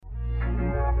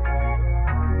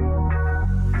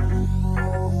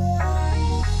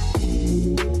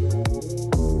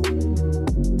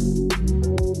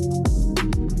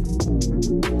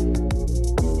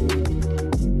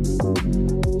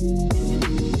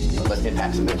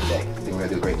impact some men today. I think we're going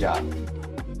to do a great job.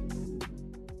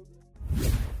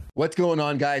 What's going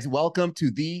on, guys? Welcome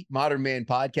to the Modern Man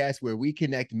Podcast, where we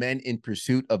connect men in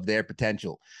pursuit of their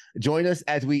potential. Join us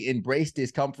as we embrace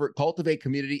discomfort, cultivate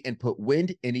community, and put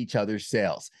wind in each other's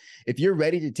sails. If you're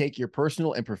ready to take your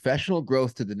personal and professional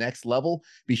growth to the next level,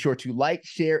 be sure to like,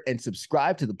 share, and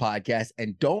subscribe to the podcast.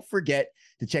 And don't forget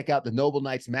to check out the Noble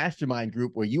Knights Mastermind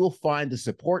group, where you will find the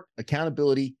support,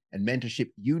 accountability, and mentorship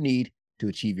you need to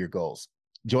achieve your goals.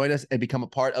 Join us and become a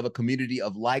part of a community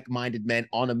of like-minded men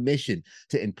on a mission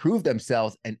to improve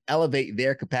themselves and elevate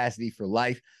their capacity for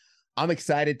life. I'm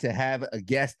excited to have a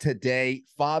guest today,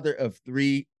 father of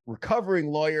three,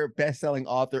 recovering lawyer, best-selling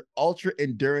author,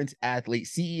 ultra-endurance athlete,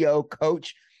 CEO,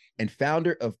 coach, and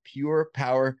founder of Pure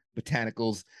Power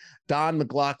Botanicals, Don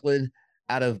McLaughlin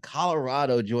out of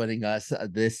Colorado, joining us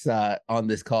on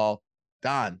this call.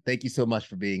 Don, thank you so much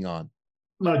for being on.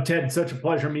 Ted, such a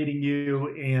pleasure meeting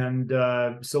you, and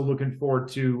so looking forward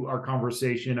to our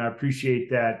conversation. I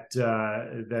appreciate that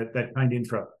kind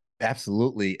intro.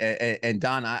 Absolutely. And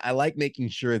Don, I like making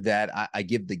sure that I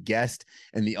give the guest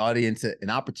and the audience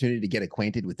an opportunity to get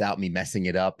acquainted without me messing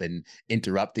it up and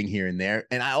interrupting here and there.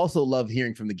 And I also love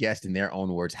hearing from the guest in their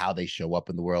own words, how they show up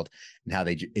in the world and how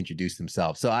they introduce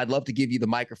themselves. So I'd love to give you the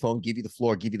microphone, give you the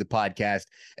floor, give you the podcast,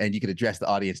 and you can address the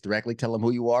audience directly. Tell them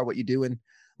who you are, what you do, and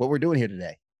what we're doing here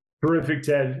today. Terrific,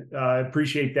 Ted.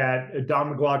 Appreciate that. Don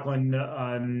McLaughlin,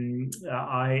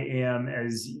 I am,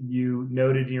 as you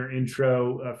noted in your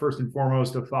intro, first and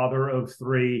foremost, a father of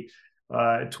three,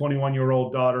 a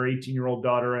 21-year-old daughter, 18-year-old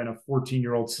daughter, and a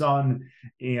 14-year-old son,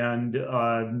 and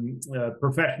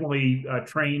professionally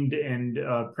trained and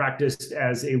practiced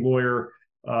as a lawyer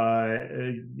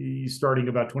starting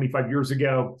about 25 years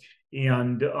ago.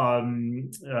 And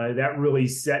that really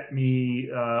set me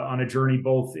on a journey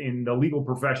both in the legal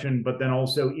profession, but then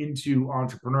also into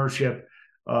entrepreneurship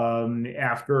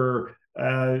after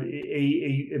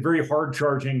a very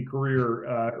hard-charging career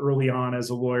early on as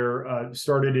a lawyer.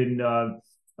 Started in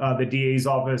the DA's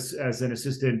office as an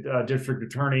assistant district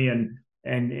attorney,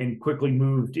 and quickly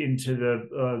moved into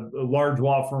the large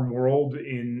law firm world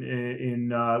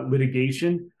in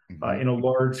litigation in a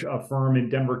large firm in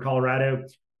Denver, Colorado.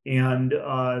 And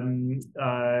I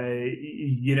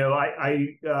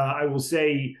will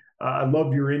say I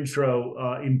love your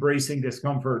intro, embracing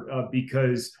discomfort,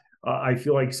 because I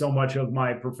feel like so much of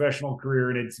my professional career,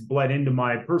 and it's bled into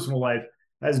my personal life,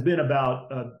 has been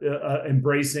about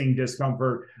embracing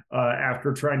discomfort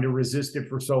after trying to resist it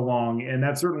for so long. And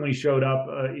that certainly showed up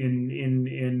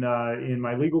in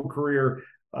my legal career.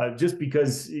 Just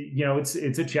because,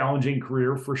 it's a challenging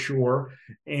career for sure.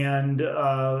 And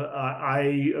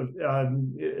I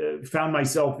found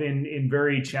myself in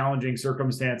very challenging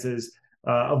circumstances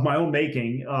of my own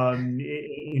making,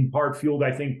 in part fueled,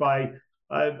 I think, by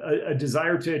a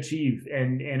desire to achieve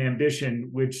and ambition,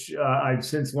 which I've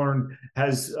since learned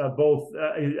has both,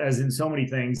 as in so many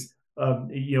things,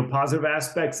 positive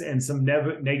aspects and some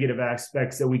negative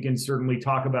aspects that we can certainly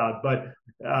talk about. But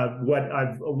what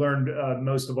I've learned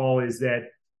most of all is that,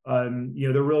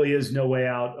 there really is no way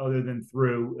out other than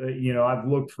through. I've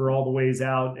looked for all the ways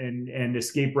out and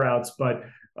escape routes, but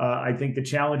I think the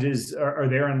challenges are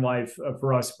there in life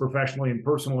for us professionally and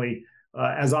personally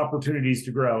as opportunities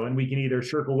to grow. And we can either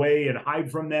shirk away and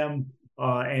hide from them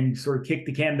and sort of kick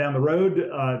the can down the road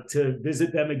to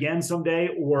visit them again someday,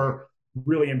 or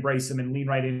really embrace them and lean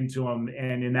right into them,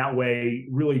 and in that way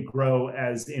really grow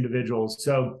as individuals.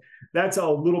 So that's a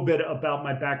little bit about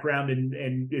my background,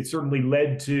 and it certainly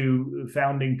led to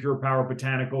founding Pure Power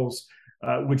Botanicals,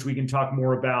 which we can talk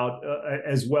more about,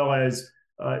 as well as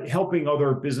helping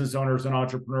other business owners and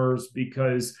entrepreneurs,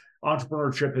 because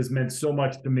entrepreneurship has meant so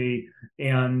much to me.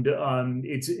 And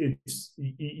it's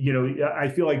I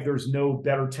feel like there's no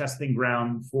better testing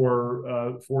ground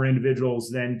for individuals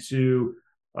than to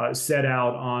set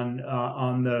out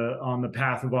on the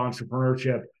path of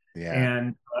entrepreneurship. Yeah.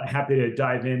 And happy to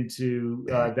dive into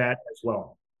that as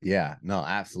well. Yeah, no,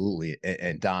 absolutely.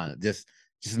 And Don, just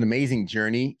an amazing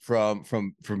journey from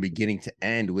beginning to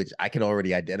end, which I can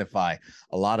already identify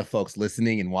a lot of folks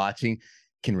listening and watching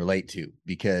can relate to,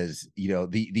 because,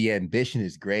 the ambition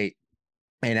is great.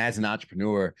 And as an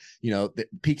entrepreneur, the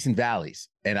peaks and valleys.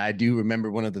 And I do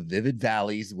remember one of the vivid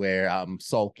valleys where I'm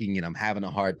sulking and I'm having a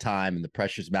hard time and the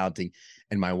pressure's mounting.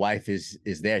 And my wife is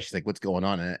there. She's like, what's going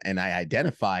on? And I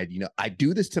identified, I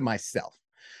do this to myself,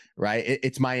 right?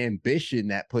 It's my ambition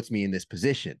that puts me in this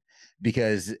position.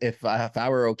 Because if I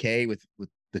were okay with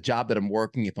the job that I'm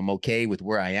working, if I'm okay with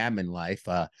where I am in life,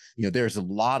 there's a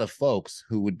lot of folks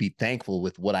who would be thankful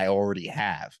with what I already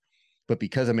have. But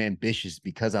because I'm ambitious,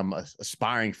 because I'm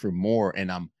aspiring for more,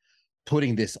 and I'm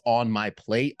putting this on my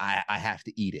plate. I have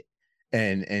to eat it.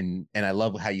 And I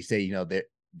love how you say, you know,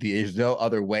 there's no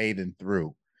other way than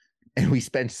through. And we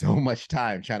spend so much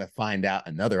time trying to find out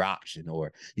another option,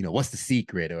 or, you know, what's the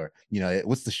secret, or, you know,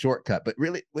 what's the shortcut, but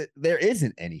really there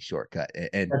isn't any shortcut,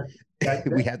 and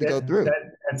we have to go through.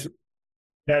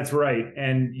 That's right.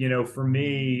 And, you know, for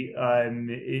me,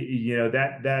 you know,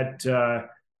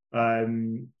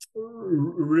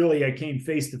 really, I came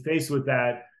face to face with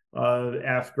that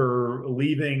after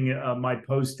leaving my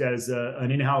post as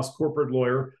an in-house corporate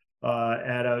lawyer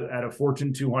at a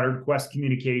Fortune 200, Quest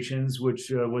Communications,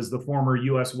 which was the former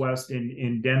US West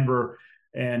in Denver.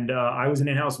 And I was an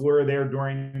in-house lawyer there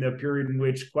during the period in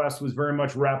which Quest was very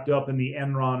much wrapped up in the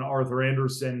Enron Arthur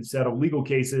Andersen set of legal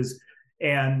cases.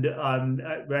 And I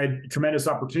had a tremendous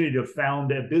opportunity to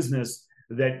found a business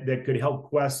that could help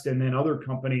Quest and then other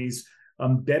companies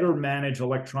better manage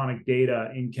electronic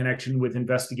data in connection with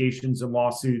investigations and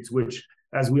lawsuits, which,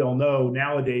 as we all know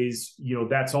nowadays, you know,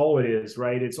 that's all it is,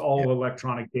 right? It's all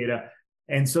electronic data.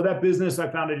 And so that business I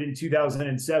founded in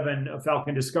 2007,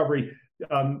 Falcon Discovery,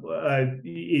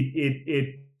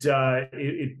 it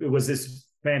was this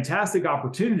fantastic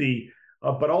opportunity.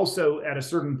 But also at a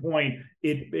certain point,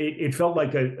 it felt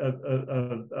like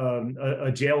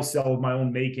a jail cell of my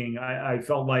own making. I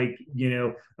felt like, you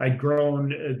know, I'd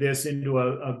grown this into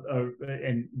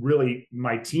and really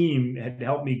my team had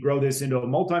helped me grow this into a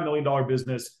multi-million-dollar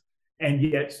business. And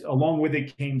yet along with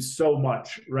it came so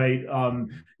much, right?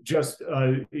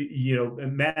 You know,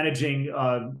 managing,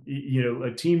 you know,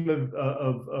 a team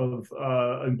of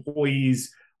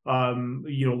employees,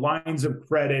 you know, lines of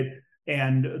credit,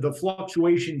 and the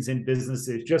fluctuations in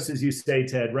businesses, just as you say,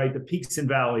 Ted, right? The peaks and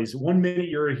valleys. One minute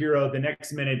you're a hero, the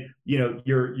next minute, you know,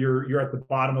 you're at the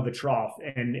bottom of the trough,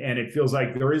 and it feels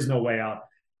like there is no way out.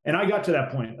 And I got to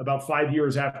that point about 5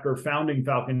 years after founding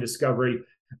Falcon Discovery.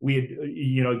 We had,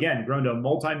 you know, again, grown to a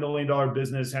multi-million-dollar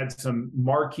business, had some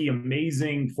marquee,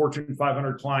 amazing Fortune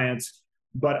 500 clients,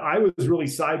 but I was really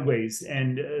sideways.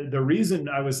 And the reason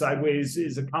I was sideways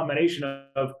is a combination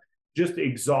of just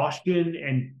exhaustion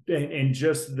and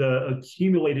just the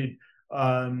accumulated,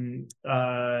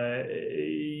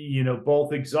 you know,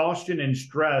 both exhaustion and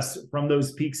stress from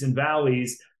those peaks and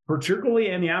valleys,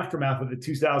 particularly in the aftermath of the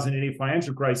 2008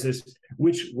 financial crisis,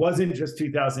 which wasn't just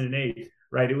 2008,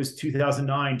 right? It was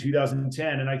 2009,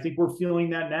 2010. And I think we're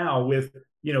feeling that now with,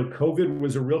 you know, COVID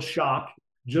was a real shock,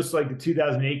 just like the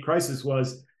 2008 crisis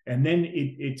was. And then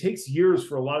it takes years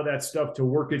for a lot of that stuff to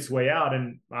work its way out.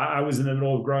 And I was in the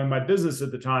middle of growing my business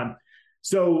at the time.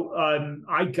 So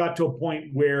I got to a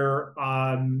point where,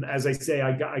 as I say,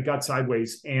 I got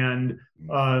sideways. And,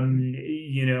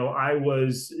 you know, I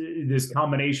was this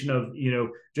combination of, you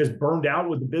know, just burned out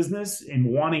with the business and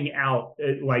wanting out.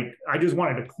 Like, I just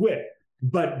wanted to quit.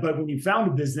 But when you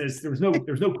found a business, there's no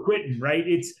quitting, right?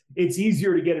 It's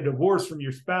easier to get a divorce from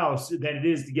your spouse than it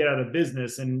is to get out of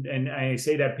business, and I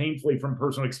say that painfully from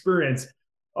personal experience.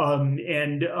 I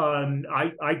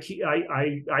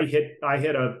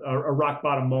hit a rock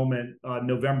bottom moment,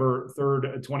 November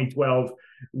 3rd, 2012,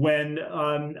 when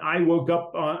I woke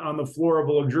up on the floor of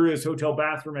a luxurious hotel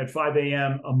bathroom at 5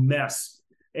 a.m. a mess.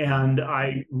 And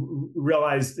I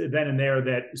realized then and there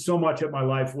that so much of my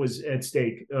life was at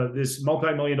stake, this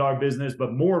multi-million-dollar business,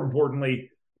 but more importantly,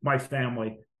 my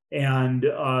family. And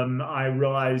I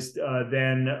realized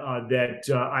then that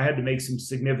I had to make some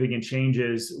significant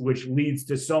changes, which leads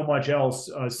to so much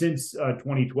else since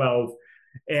 2012.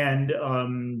 And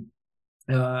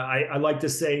I like to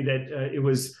say that it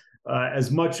was as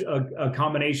much a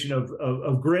combination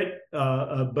of grit,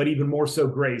 but even more so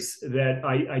grace, that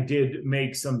I did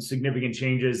make some significant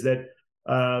changes that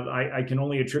I can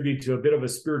only attribute to a bit of a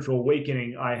spiritual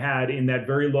awakening I had in that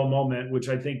very low moment, which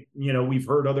I think, you know, we've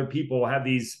heard other people have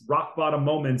these rock bottom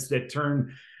moments that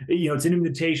turn, you know, it's an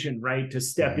invitation, right, to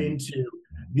step into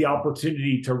the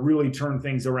opportunity to really turn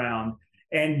things around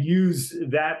and use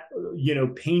that, you know,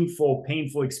 painful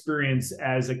experience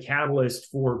as a catalyst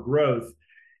for growth.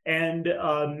 And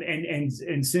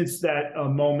since that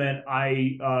moment,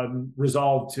 I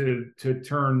resolved to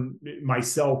turn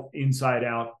myself inside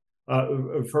out,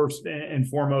 first and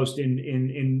foremost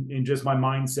in just my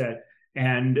mindset,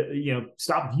 and, you know,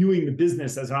 stop viewing the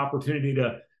business as an opportunity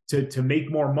to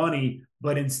make more money,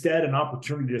 but instead an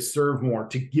opportunity to serve more,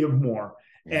 to give more.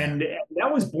 Yeah. And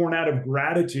that was born out of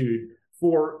gratitude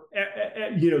for,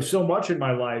 you know, so much in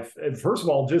my life. First of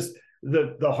all, just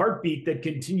the heartbeat that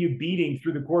continued beating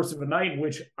through the course of a night in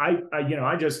which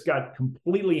I just got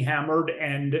completely hammered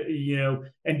and, you know,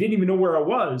 and didn't even know where I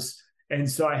was. And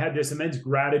so I had this immense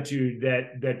gratitude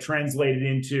that translated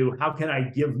into, how can I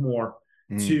give more?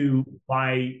 Mm. to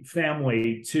my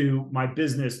family, to my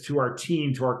business, to our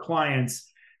team, to our clients.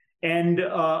 And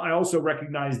I also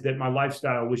recognized that my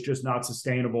lifestyle was just not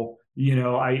sustainable.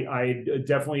 I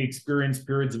definitely experienced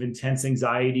periods of intense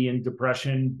anxiety and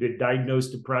depression, been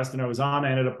diagnosed depressed, and I was on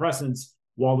antidepressants.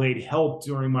 While they'd helped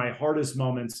during my hardest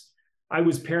moments, I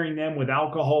was pairing them with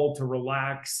alcohol to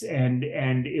relax, and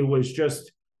it was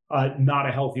just not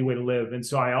a healthy way to live. And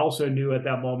so I also knew at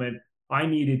that moment I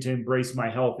needed to embrace my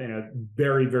health in a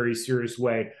very, very serious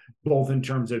way, both in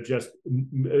terms of just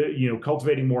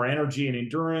cultivating more energy and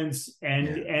endurance,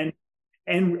 and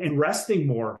resting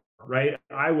more. Right,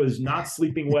 I was not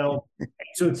sleeping well,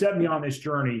 so it set me on this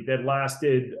journey that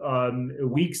lasted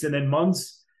weeks and then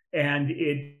months, and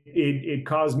it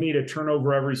caused me to turn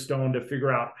over every stone to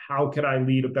figure out how could I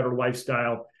lead a better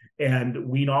lifestyle and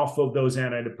wean off of those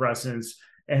antidepressants.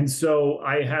 And so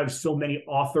I have so many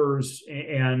authors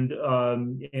and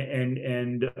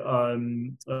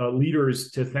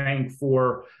leaders to thank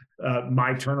for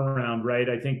my turnaround. Right,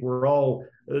 I think we're all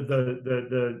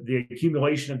the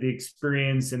accumulation of the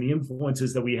experience and the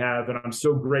influences that we have, and I'm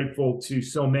so grateful to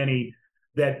so many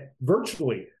that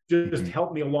virtually just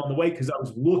helped me along the way, because I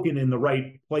was looking in the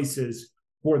right places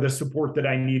for the support that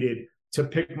I needed to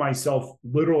pick myself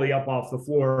literally up off the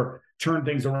floor, turn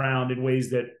things around in ways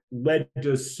that led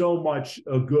to so much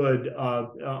good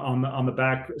on the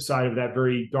back side of that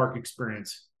very dark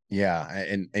experience. Yeah.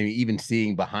 And even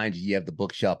seeing behind you, you have the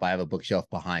bookshelf. I have a bookshelf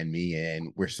behind me,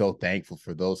 and we're so thankful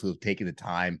for those who have taken the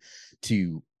time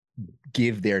to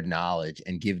give their knowledge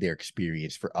and give their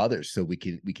experience for others so we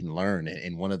can learn.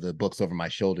 And one of the books over my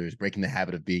shoulder is Breaking the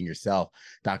Habit of Being Yourself.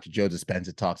 Dr. Joe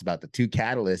Dispenza talks about the two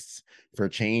catalysts for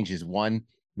change is, one,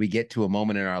 we get to a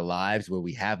moment in our lives where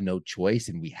we have no choice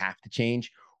and we have to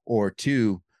change, or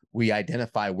two, we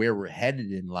identify where we're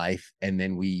headed in life, and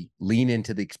then we lean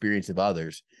into the experience of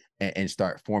others and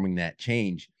start forming that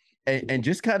change. And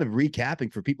just kind of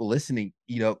recapping for people listening,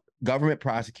 government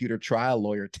prosecutor, trial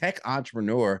lawyer, tech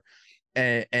entrepreneur,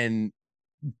 and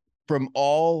from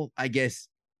all, I guess,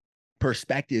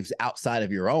 perspectives outside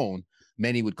of your own,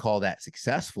 many would call that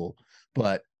successful.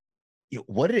 But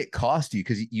what did it cost you?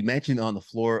 Because you mentioned on the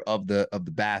floor of the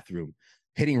bathroom,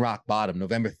 hitting rock bottom,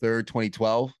 November 3rd,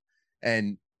 2012,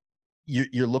 and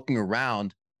you're looking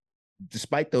around,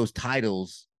 despite those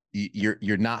titles,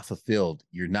 you're not fulfilled,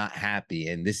 you're not happy.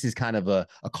 And this is kind of a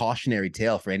cautionary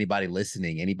tale for anybody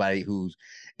listening, anybody who's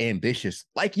ambitious,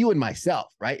 like you and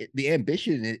myself, right? The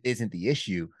ambition isn't the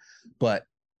issue, but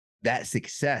that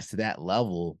success to that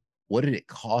level, what did it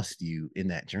cost you in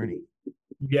that journey?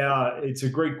 Yeah, it's a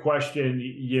great question.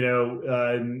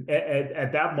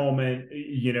 At that moment,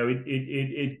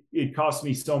 it cost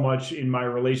me so much in my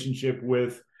relationship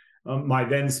with my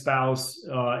then spouse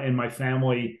and my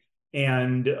family,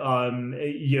 and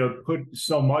put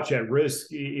so much at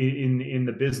risk in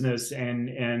the business,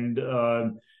 and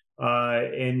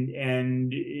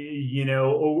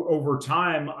over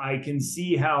time, I can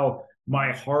see how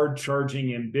my hard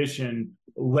charging ambition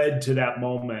led to that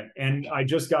moment, and I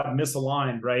just got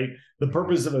misaligned. Right, the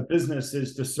purpose of a business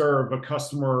is to serve a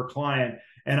customer or client,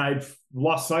 and I've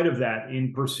lost sight of that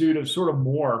in pursuit of sort of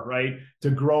more, right,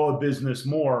 to grow a business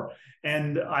more.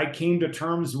 And I came to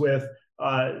terms with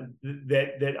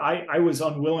that I was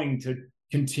unwilling to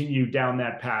continue down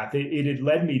that path. It had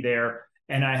led me there,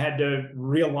 and I had to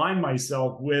realign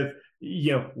myself with,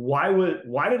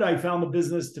 why did I found the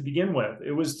business to begin with?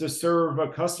 It was to serve a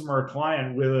customer or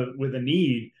client with a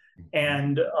need.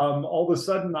 And all of a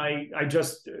sudden I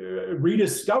just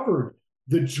rediscovered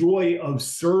the joy of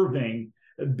serving,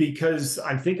 because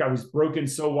I think I was broken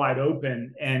so wide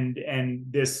open, and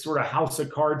this sort of house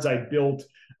of cards I built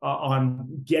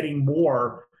on getting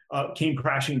more came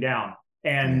crashing down.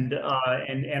 And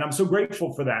I'm so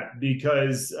grateful for that,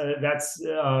 because that's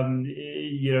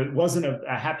it wasn't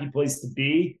a happy place to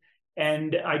be,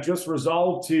 and I just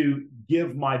resolved to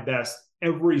give my best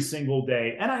every single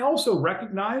day. And I also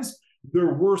recognized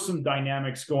there were some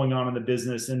dynamics going on in the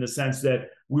business, in the sense that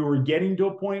we were getting to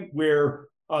a point where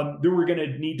there were going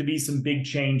to need to be some big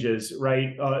changes,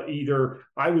 right? Either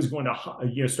I was going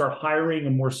to start hiring a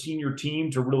more senior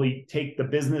team to really take the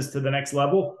business to the next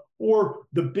level, or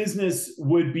the business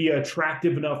would be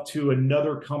attractive enough to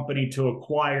another company to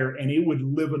acquire, and it would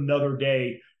live another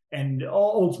day. And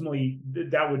ultimately,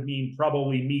 that would mean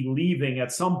probably me leaving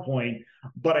at some point.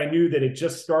 But I knew that it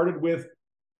just started with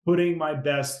putting my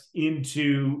best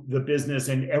into the business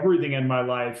and everything in my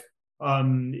life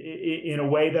in a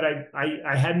way that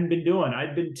I hadn't been doing.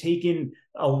 I'd been taking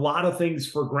a lot of things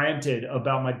for granted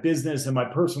about my business and my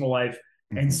personal life.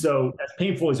 Mm-hmm. And so, as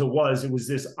painful as it was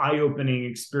this eye-opening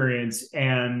experience.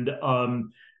 And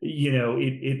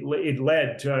it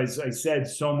led to, as I said,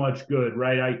 so much good,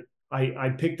 right? I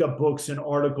picked up books and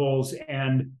articles,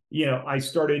 and I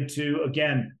started to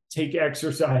again take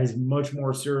exercise much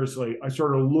more seriously. I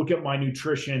started to look at my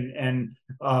nutrition and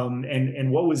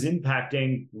what was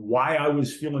impacting why I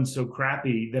was feeling so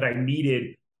crappy, that I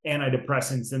needed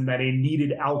antidepressants and that I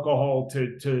needed alcohol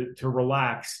to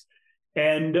relax.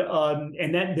 And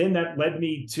that led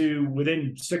me to,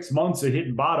 within 6 months of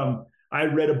hitting bottom, I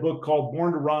read a book called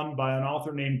Born to Run by an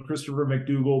author named Christopher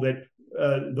McDougall. That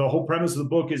the whole premise of the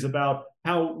book is about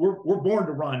how we're born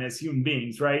to run as human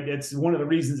beings, right? It's one of the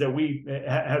reasons that we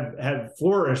have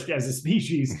flourished as a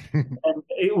species. And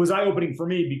it was eye-opening for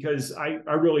me because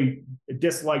I really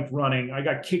disliked running. I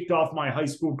got kicked off my high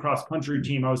school cross-country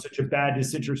team. I was such a bad,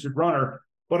 disinterested runner.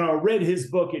 But when I read his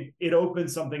book, it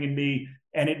opened something in me,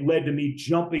 and it led to me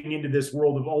jumping into this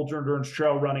world of ultra-endurance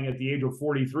trail running at the age of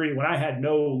 43, when I had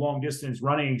no long-distance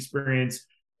running experience.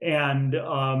 And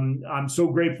I'm so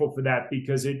grateful for that,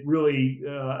 because it really,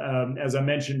 as I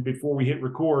mentioned before we hit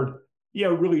record,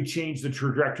 really changed the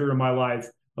trajectory of my life,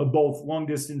 of both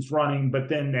long-distance running, but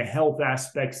then the health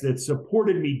aspects that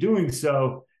supported me doing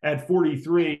so at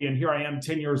 43. And here I am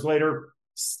 10 years later,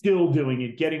 still doing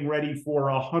it, getting ready for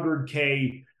a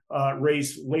 100K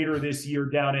race later this year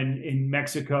down in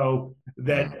Mexico,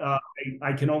 that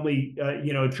I can only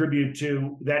attribute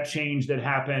to that change that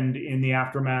happened in the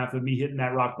aftermath of me hitting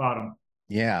that rock bottom.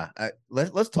 Yeah,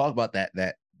 let's talk about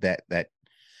that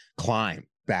climb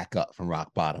back up from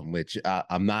rock bottom, which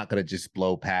I'm not going to just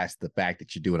blow past the fact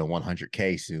that you're doing a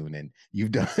 100K soon, and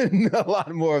you've done a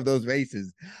lot more of those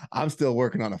races. I'm still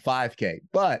working on a 5K,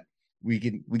 but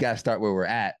we got to start where we're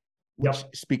at. Which,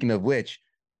 yep. Speaking of which,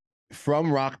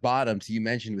 from rock bottom, so you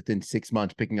mentioned within 6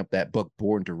 months picking up that book,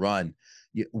 Born to Run.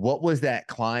 What was that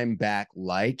climb back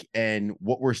like, and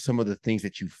what were some of the things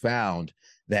that you found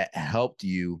that helped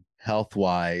you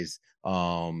health-wise,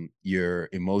 your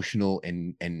emotional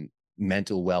and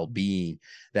mental well-being,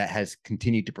 that has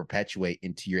continued to perpetuate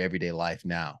into your everyday life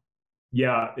now?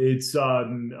 Yeah, it's I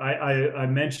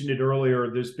mentioned it earlier.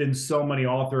 There's been so many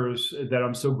authors that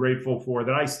I'm so grateful for,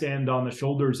 that I stand on the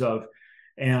shoulders of.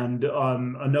 And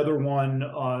another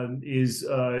one is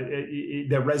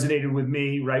that resonated with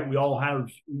me, right? We all have,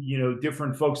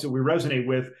 different folks that we resonate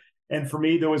with. And for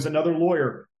me, there was another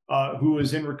lawyer who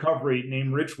was in recovery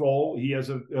named Rich Roll. He has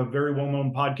a very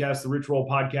well-known podcast, the Rich Roll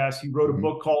Podcast. He wrote a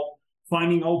book called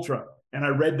Finding Ultra. And I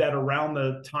read that around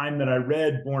the time that I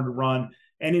read Born to Run.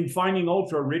 And in Finding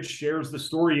Ultra, Rich shares the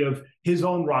story of his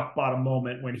own rock bottom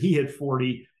moment when he hit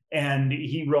 40. And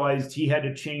he realized he had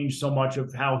to change so much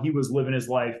of how he was living his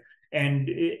life. And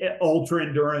ultra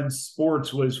endurance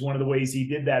sports was one of the ways he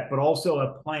did that, but also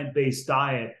a plant-based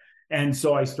diet. And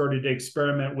so I started to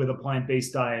experiment with a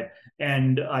plant-based diet,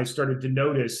 and I started to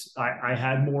notice I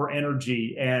had more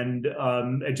energy, and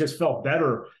it just felt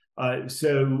better. Rich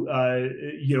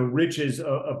is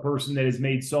a person that has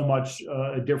made so much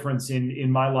a difference in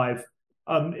my life.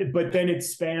 But then it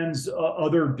spans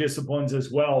other disciplines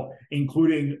as well,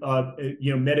 including,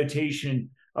 meditation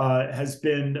has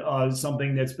been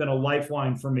something that's been a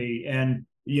lifeline for me. And,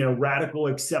 Radical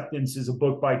Acceptance is a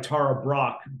book by Tara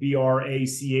Brach,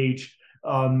 B-R-A-C-H.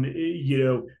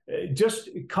 Just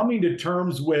coming to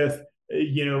terms with,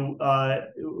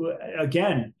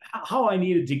 again, how I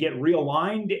needed to get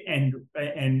realigned and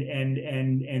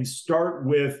start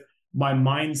with my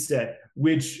mindset,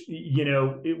 which,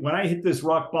 when I hit this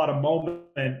rock bottom moment,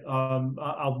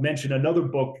 I'll mention another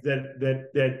book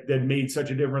that made such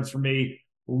a difference for me,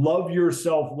 Love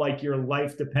Yourself Like Your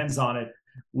Life Depends on It,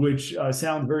 which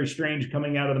sounds very strange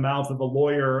coming out of the mouth of a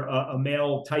lawyer, a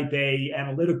male type A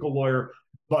analytical lawyer.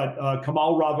 But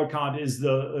Kamal Ravikant is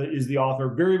the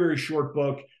author. Very, very short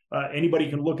book. Anybody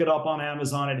can look it up on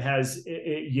Amazon. It has,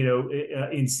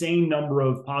 insane number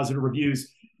of positive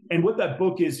reviews. And what that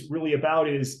book is really about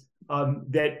is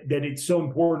that it's so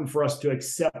important for us to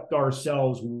accept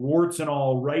ourselves, warts and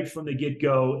all, right from the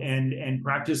get-go, and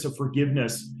practice of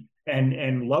forgiveness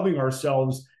and loving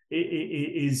ourselves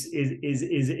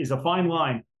is a fine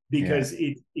line, because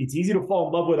it's easy to fall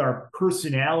in love with our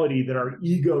personality that our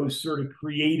egos sort of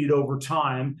created over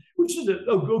time, which is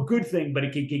a good thing, but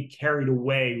it can get carried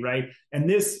away, right? And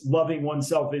this loving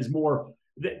oneself is more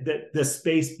the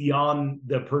space beyond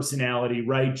the personality,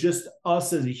 right? Just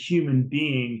us as a human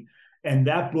being. And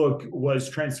that book was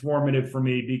transformative for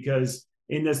me, because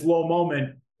in this low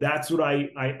moment, that's what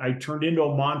I turned into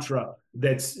a mantra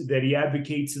that he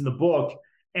advocates in the book.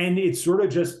 And it sort of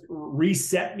just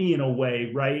reset me in a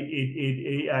way, right?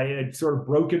 I had sort of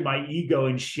broken my ego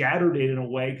and shattered it in a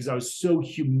way because I was so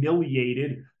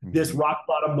humiliated. Mm-hmm. This rock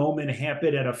bottom moment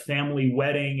happened at a family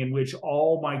wedding in which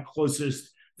all my closest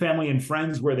family and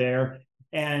friends were there.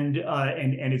 And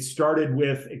it started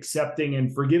with accepting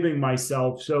and forgiving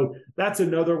myself. So that's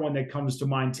another one that comes to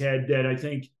mind, Ted, that I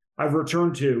think I've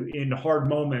returned to in hard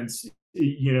moments,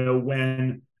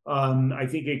 when I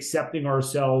think accepting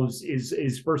ourselves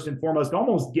is first and foremost,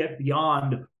 almost get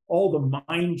beyond all the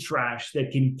mind trash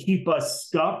that can keep us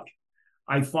stuck.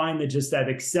 I find that just that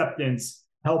acceptance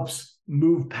helps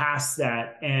move past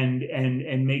that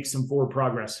and make some forward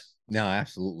progress. No,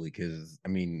 absolutely. Because I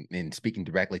mean, and speaking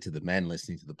directly to the men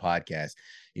listening to the podcast,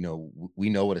 we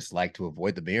know what it's like to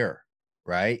avoid the mirror,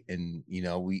 right? And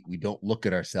we don't look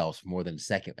at ourselves for more than a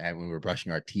second when we're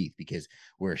brushing our teeth because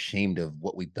we're ashamed of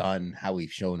what we've done, how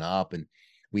we've shown up, and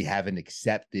we haven't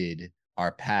accepted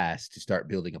our past to start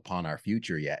building upon our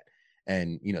future yet.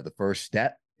 And the first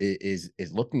step is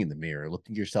looking in the mirror,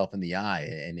 looking yourself in the eye,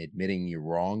 and admitting your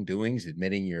wrongdoings,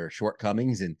 admitting your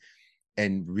shortcomings,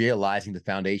 and realizing the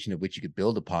foundation of which you could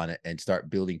build upon it and start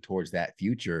building towards that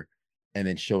future, and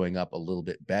then showing up a little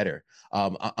bit better.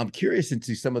 I'm curious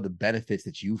into some of the benefits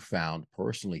that you found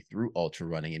personally through ultra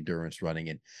running, endurance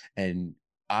running, and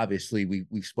obviously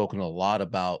we've spoken a lot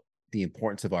about the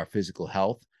importance of our physical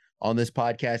health on this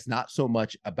podcast, not so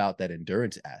much about that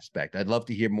endurance aspect. I'd love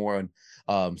to hear more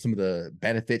on some of the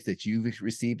benefits that you've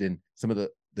received and some of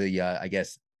the I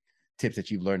guess tips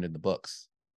that you've learned in the books.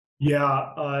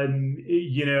 Yeah,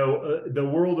 the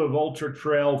world of ultra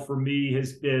trail for me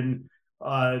has been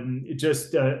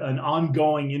just an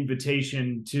ongoing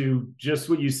invitation to just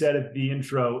what you said at the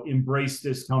intro: embrace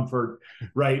discomfort.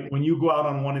 Right? When you go out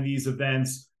on one of these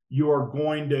events, you're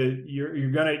gonna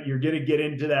get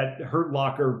into that hurt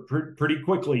locker pretty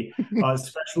quickly,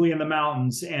 especially in the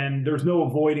mountains. And there's no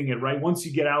avoiding it. Right? Once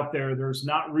you get out there, there's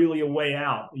not really a way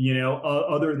out,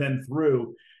 other than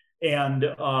through. And,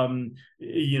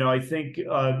 I think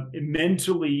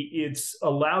mentally it's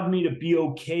allowed me to be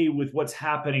okay with what's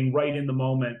happening right in the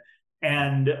moment.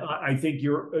 And I think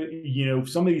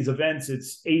some of these events,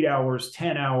 it's 8 hours,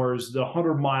 10 hours, the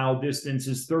 100-mile distance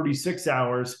is 36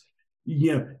 hours,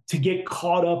 to get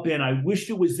caught up in, I wish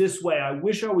it was this way. I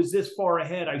wish I was this far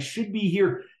ahead. I should be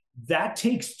here. That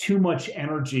takes too much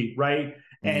energy, right?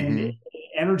 Mm-hmm. And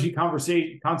energy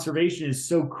conservation is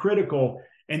so critical.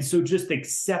 And so just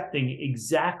accepting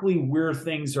exactly where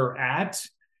things are at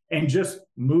and just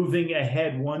moving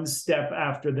ahead one step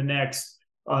after the next,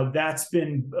 that's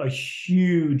been a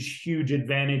huge, huge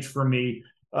advantage for me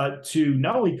to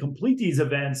not only complete these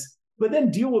events, but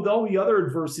then deal with all the other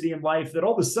adversity in life that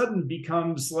all of a sudden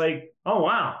becomes like, oh,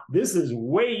 wow, this is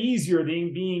way easier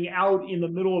than being out in the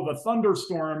middle of a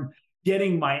thunderstorm,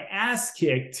 getting my ass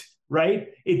kicked. Right?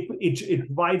 It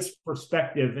provides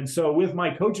perspective. And so with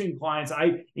my coaching clients,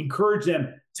 I encourage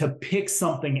them to pick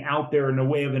something out there in the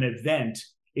way of an event.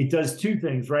 It does two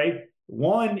things, right?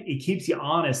 One, it keeps you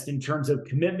honest in terms of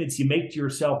commitments you make to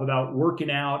yourself about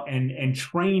working out and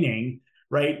training,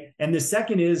 right? And the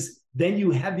second is then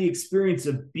you have the experience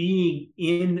of being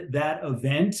in that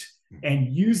event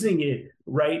and using it,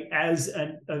 right, as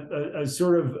a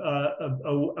sort of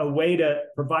a way to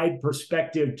provide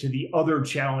perspective to the other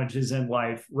challenges in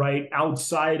life, right,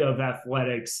 outside of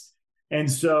athletics. And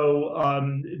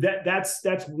so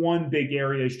that's one big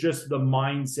area, is just the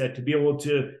mindset to be able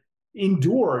to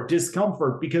endure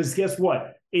discomfort, because guess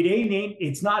what?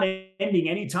 It's not ending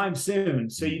anytime soon.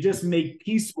 So you just make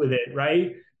peace with it,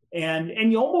 right?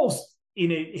 And you almost, in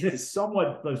a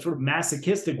somewhat sort of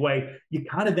masochistic way, you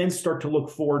kind of then start to look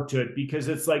forward to it, because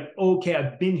it's like, okay,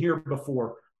 I've been here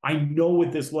before. I know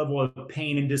what this level of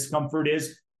pain and discomfort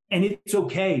is, and it's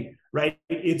okay, right?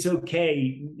 It's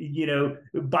okay.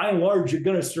 By and large, you're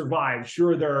going to survive.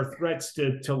 Sure, there are threats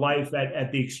to life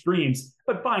at the extremes,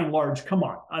 but by and large, come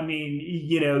on. I mean,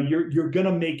 you're going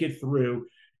to make it through.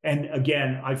 And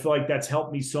again, I feel like that's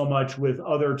helped me so much with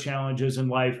other challenges in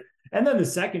life. And then the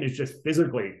second is just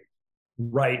physically.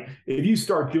 Right. If you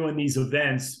start doing these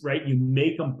events, right, you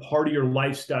make them part of your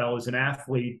lifestyle as an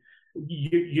athlete,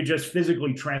 you just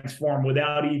physically transform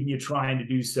without even you trying to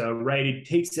do so. Right. It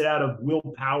takes it out of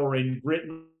willpower and grit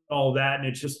and all that. And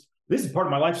it's just, this is part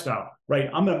of my lifestyle. Right.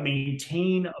 I'm going to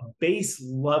maintain a base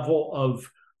level of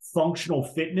functional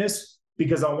fitness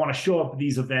because I want to show up at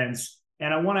these events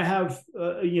and I want to have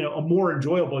a more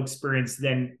enjoyable experience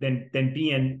than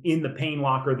being in the pain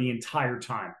locker the entire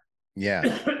time.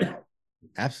 Yeah.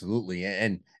 Absolutely.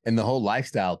 And the whole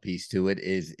lifestyle piece to it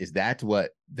is that's what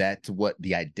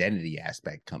the identity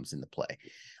aspect comes into play.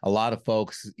 A lot of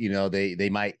folks, they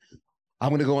might I'm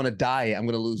going to go on a diet. I'm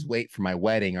going to lose weight for my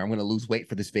wedding, or I'm going to lose weight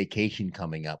for this vacation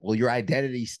coming up. Well, your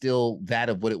identity is still that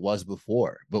of what it was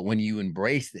before. But when you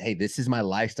embrace, hey, this is my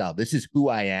lifestyle, this is who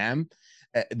I am,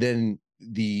 then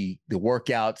the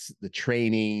workouts, the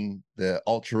training, the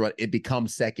ultra, it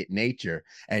becomes second nature.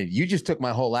 And you just took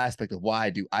my whole aspect of why I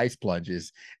do ice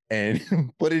plunges and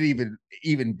put it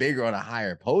even bigger on a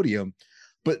higher podium.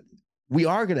 But we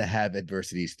are going to have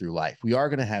adversities through life. We are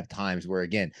going to have times where,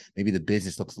 again, maybe the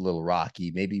business looks a little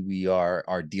rocky. Maybe we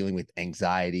are dealing with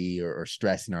anxiety or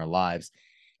stress in our lives.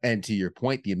 And to your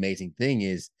point, the amazing thing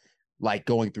is, like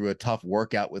going through a tough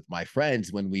workout with my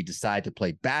friends, when we decide to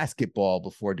play basketball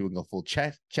before doing a full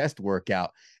chest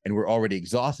workout, and we're already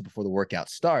exhausted before the workout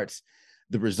starts,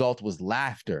 the result was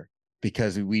laughter,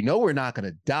 because we know we're not going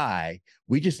to die.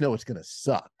 We just know it's going to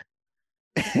suck.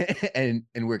 and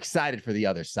we're excited for the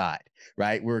other side,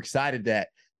 right? We're excited that,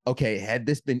 okay, had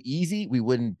this been easy, we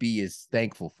wouldn't be as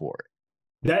thankful for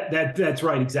it. That's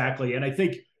right, exactly. And I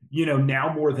think,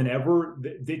 now more than ever,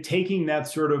 taking that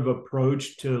sort of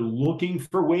approach to looking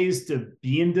for ways to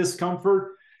be in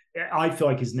discomfort, I feel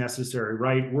like is necessary,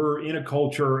 right? We're in a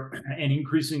culture, and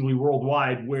increasingly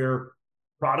worldwide, where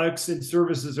products and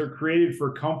services are created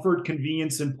for comfort,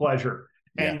 convenience, and pleasure.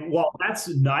 Yeah. And while that's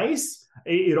nice,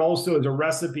 it also is a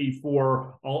recipe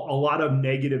for a lot of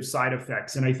negative side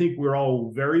effects. And I think we're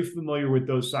all very familiar with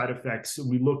those side effects.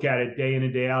 We look at it day in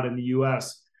and day out in the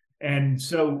US. And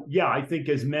so, yeah, I think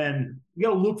as men, we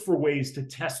got to look for ways to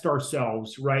test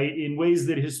ourselves, right? In ways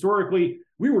that historically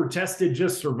we were tested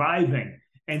just surviving.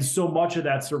 And so much of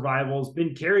that survival has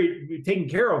been taken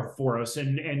care of for us.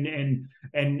 And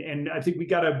I think we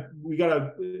gotta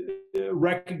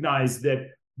recognize that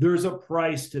there's a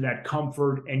price to that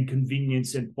comfort and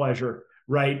convenience and pleasure,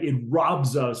 right? It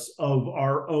robs us of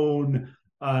our own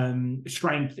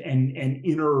strength and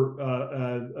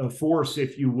inner force,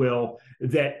 if you will,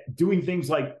 that doing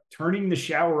things like turning the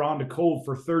shower on to cold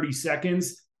for 30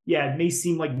 seconds, yeah, it may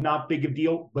seem like not big a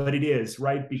deal, but it is,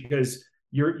 right? Because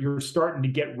you're starting to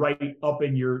get right up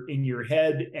in your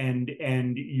head, and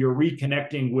you're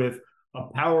reconnecting with a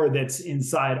power that's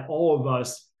inside all of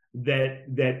us that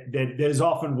is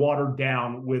often watered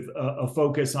down with a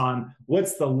focus on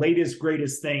what's the latest,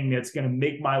 greatest thing that's going to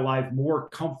make my life more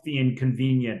comfy and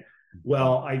convenient.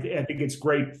 Well, I think it's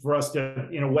great for us to,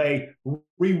 in a way,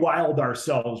 rewild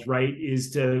ourselves, right?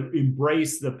 Is to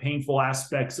embrace the painful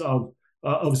aspects of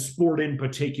sport in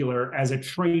particular as a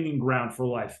training ground for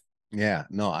life. Yeah,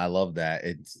 no, I love that.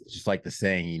 It's just like the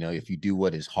saying, if you do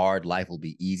what is hard, life will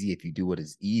be easy. If you do what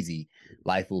is easy,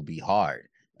 life will be hard.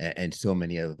 And so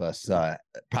many of us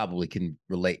probably can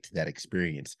relate to that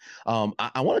experience.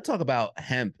 I want to talk about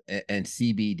hemp and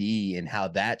CBD and how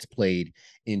that's played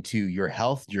into your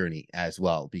health journey as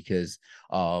well, because,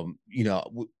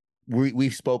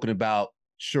 we've spoken about,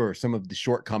 sure, some of the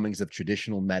shortcomings of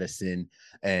traditional medicine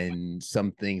and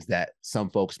some things that some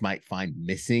folks might find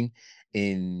missing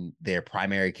in their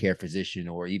primary care physician,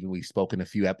 or even we've spoken a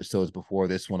few episodes before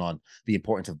this one on the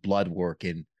importance of blood work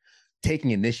and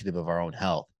taking initiative of our own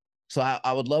health. So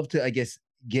I would love to, I guess,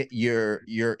 get your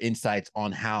insights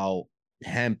on how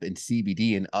hemp and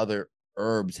CBD and other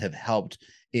herbs have helped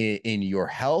in your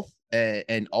health,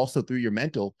 and also through your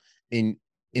mental in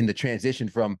the transition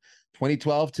from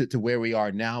 2012 to where we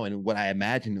are now, and what I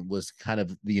imagine was kind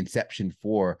of the inception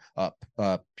for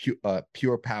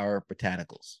Pure Power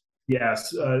Botanicals.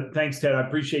 Yes, thanks, Ted. I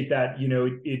appreciate that.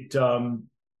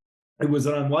 It was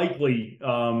an unlikely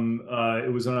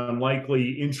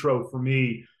intro for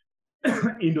me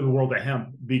into the world of hemp,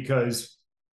 because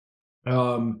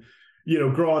growing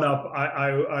up,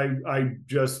 I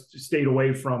just stayed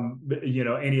away from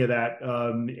any of that,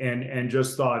 and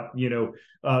just thought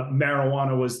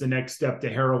marijuana was the next step to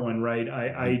heroin, right?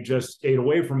 I just stayed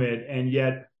away from it, and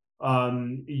yet I'll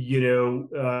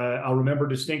remember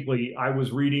distinctly, I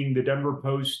was reading the Denver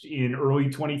Post in early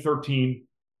 2013,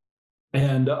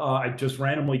 and I just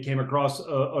randomly came across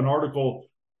an article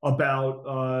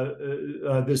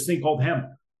about this thing called hemp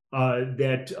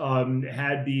that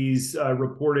had these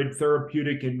reported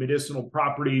therapeutic and medicinal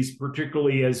properties,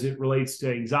 particularly as it relates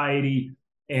to anxiety.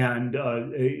 And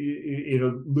it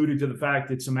alluded to the fact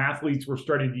that some athletes were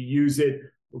starting to use it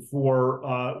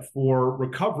for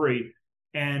recovery.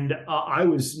 And I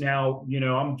was now,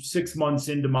 I'm 6 months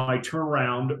into my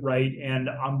turnaround, right? And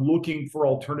I'm looking for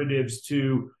alternatives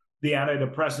to the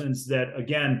antidepressants that,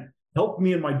 again, helped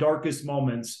me in my darkest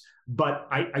moments. But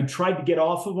I tried to get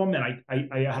off of them, and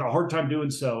I had a hard time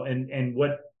doing so. And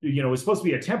what, was supposed to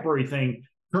be a temporary thing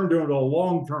turned into a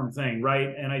long-term thing, right?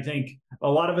 And I think a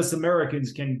lot of us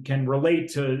Americans can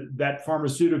relate to that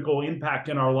pharmaceutical impact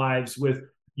in our lives with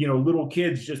little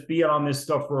kids just being on this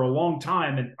stuff for a long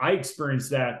time. And I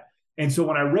experienced that. And so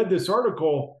when I read this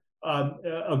article,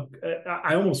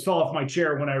 I almost fell off my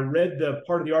chair when I read the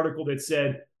part of the article that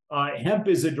said hemp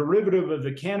is a derivative of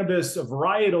the cannabis, a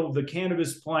varietal of the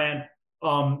cannabis plant,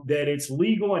 that it's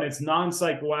legal and it's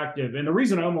non-psychoactive. And the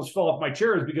reason I almost fell off my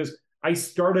chair is because I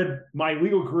started my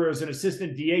legal career as an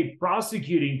assistant DA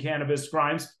prosecuting cannabis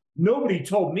crimes. Nobody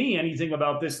told me anything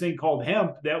about this thing called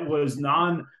hemp that was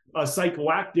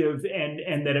non-psychoactive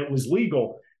and that it was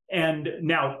legal. And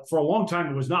now, for a long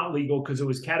time, it was not legal because it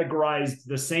was categorized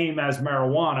the same as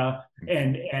marijuana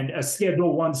and a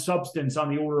Schedule I substance on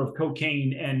the order of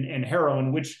cocaine and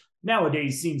heroin, which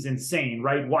nowadays seems insane,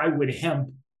 right? Why would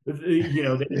hemp, that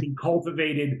had been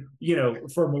cultivated,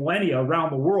 for millennia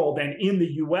around the world and in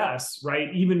the U.S.,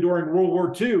 right? Even during World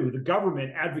War II, the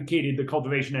government advocated the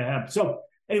cultivation of hemp. So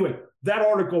anyway, that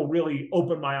article really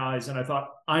opened my eyes, and I thought,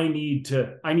 I need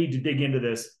to dig into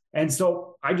this. And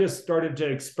so I just started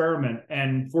to experiment.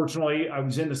 And fortunately, I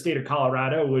was in the state of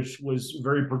Colorado, which was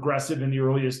very progressive in the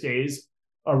earliest days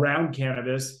around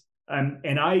cannabis.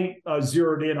 And I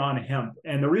zeroed in on hemp.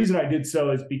 And the reason I did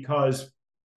so is because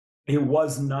it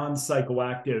was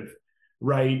non-psychoactive,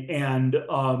 right? And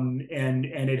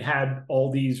it had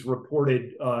all these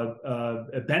reported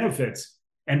benefits.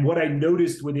 And what I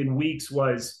noticed within weeks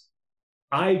was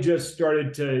I just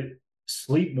started to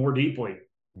sleep more deeply.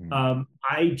 I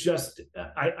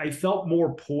felt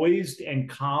more poised and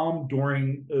calm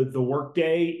during the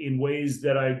workday in ways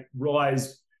that I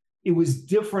realized it was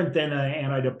different than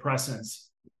antidepressants.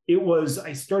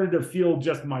 I started to feel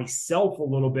just myself a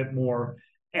little bit more.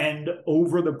 And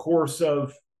over the course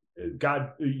of,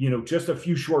 just a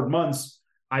few short months,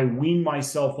 I weaned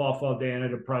myself off of the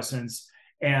antidepressants.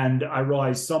 And I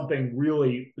realized something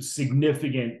really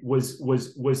significant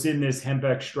was in this hemp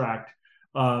extract,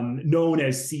 known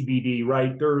as CBD,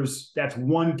 right? That's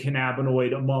one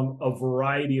cannabinoid among a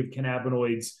variety of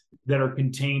cannabinoids that are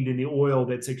contained in the oil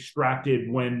that's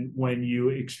extracted when you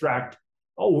extract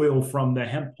oil from the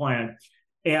hemp plant.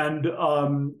 And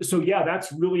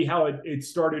that's really how it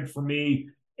started for me.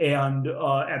 And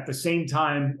at the same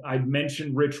time, I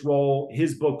mentioned Rich Roll,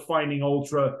 his book, Finding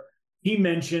Ultra. He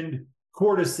mentioned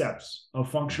cordyceps, a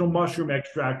functional mushroom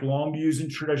extract long used in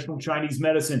traditional Chinese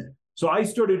medicine. So I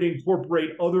started to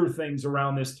incorporate other things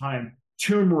around this time,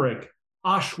 turmeric,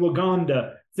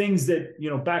 ashwagandha, things that,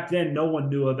 back then no one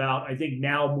knew about. I think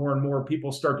now more and more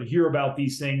people start to hear about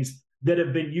these things that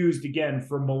have been used again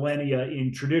for millennia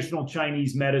in traditional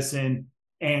Chinese medicine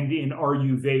and in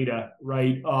Ayurveda,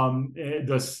 right?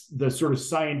 The sort of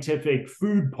scientific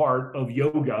food part of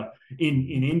yoga in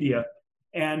India.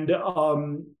 And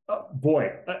all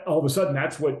of a sudden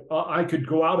that's what I could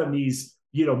go out on these,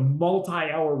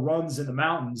 multi-hour runs in the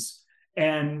mountains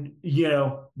and,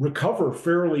 recover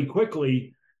fairly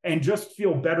quickly and just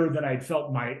feel better than I'd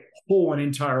felt my whole and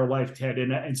entire life, Ted.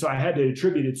 And so I had to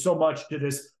attribute it so much to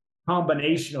this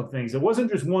combination of things. It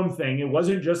wasn't just one thing. It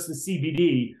wasn't just the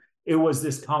CBD. It was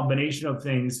this combination of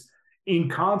things in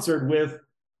concert with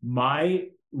my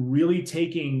really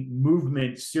taking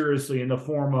movement seriously in the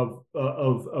form of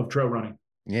trail running.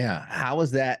 Yeah. How is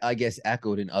that, I guess,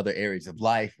 echoed in other areas of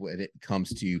life when it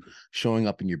comes to showing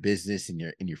up in your business, in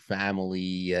your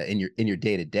family, in your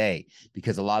day-to-day?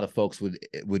 Because a lot of folks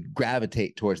would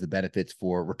gravitate towards the benefits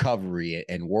for recovery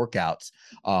and workouts.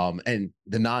 And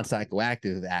the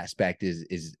non-psychoactive aspect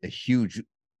is a huge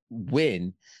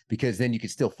win, because then you can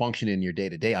still function in your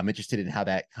day-to-day. I'm interested in how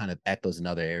that kind of echoes in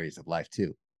other areas of life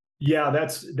too. Yeah,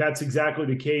 that's exactly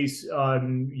the case.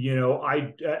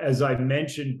 As I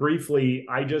mentioned briefly,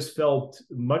 I just felt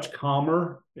much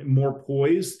calmer, more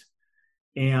poised,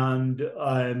 and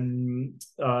I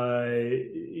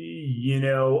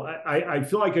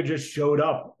feel like I just showed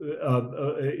up,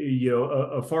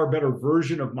 a far better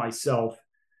version of myself.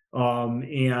 I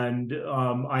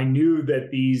knew that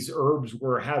these herbs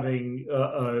were having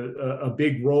a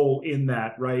big role in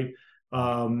that, right?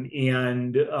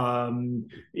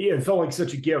 It felt like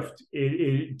such a gift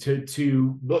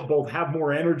to both have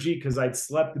more energy because I'd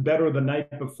slept better the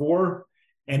night before,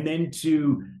 and then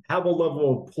to have a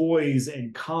level of poise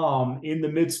and calm in the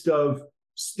midst of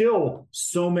still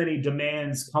so many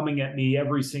demands coming at me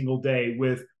every single day,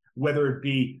 with whether it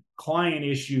be client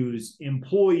issues,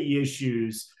 employee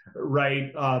issues,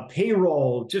 right?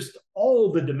 Payroll, just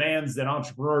all the demands that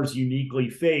entrepreneurs uniquely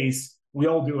face. We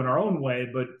all do in our own way,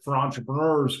 but for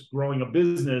entrepreneurs growing a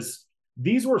business,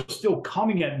 these were still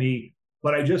coming at me,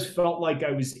 but I just felt like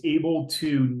I was able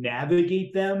to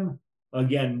navigate them,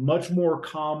 again, much more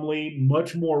calmly,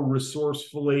 much more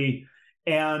resourcefully,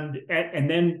 and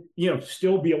then,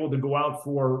 still be able to go out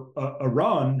for a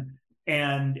run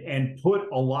and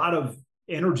put a lot of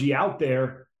energy out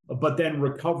there, but then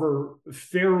recover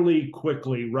fairly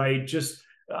quickly, right? Just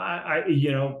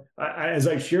as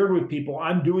I've shared with people,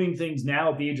 I'm doing things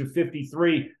now at the age of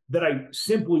 53 that I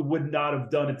simply would not have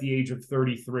done at the age of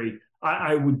 33.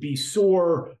 I would be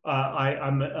sore.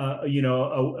 I'm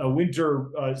a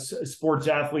winter sports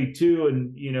athlete too.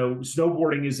 And,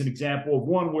 snowboarding is an example of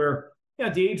one where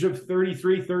at the age of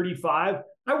 33, 35,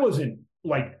 I wasn't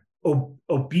like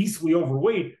obesely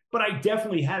overweight, but I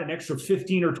definitely had an extra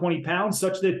 15 or 20 pounds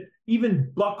such that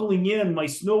even buckling in my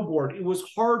snowboard, it was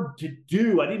hard to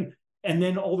do. And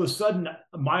then all of a sudden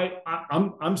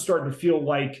I'm starting to feel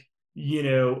like,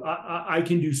 I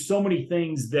can do so many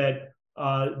things that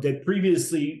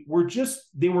previously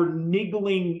they were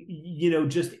niggling,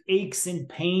 just aches and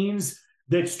pains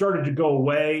that started to go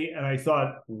away. And I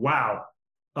thought, wow,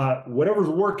 whatever's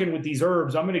working with these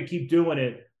herbs, I'm going to keep doing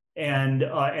it. And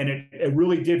it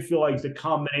really did feel like the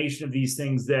combination of these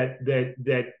things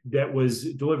that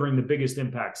was delivering the biggest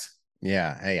impacts.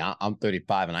 Yeah. Hey, I'm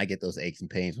 35 and I get those aches and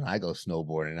pains when I go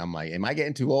snowboarding. I'm like, am I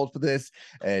getting too old for this?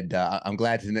 And I'm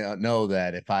glad to know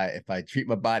that if I treat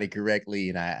my body correctly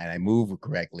and I move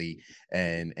correctly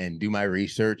and do my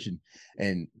research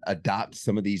and adopt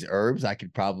some of these herbs, I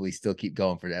could probably still keep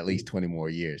going for at least 20 more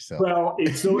years. So, well,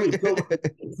 it's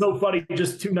so funny.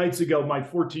 Just 2 nights ago, my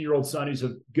 14-year-old son, who's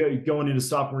going into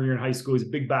sophomore year in high school, he's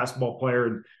a big basketball player,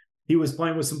 and he was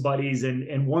playing with some buddies,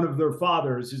 and one of their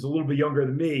fathers, who's a little bit younger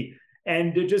than me,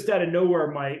 and just out of nowhere,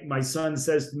 my son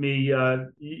says to me, Dad,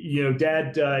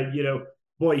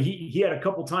 boy, he had a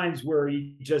couple times where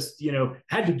he just,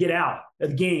 had to get out of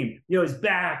the game, his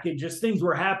back and just things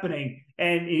were happening.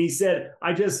 And he said,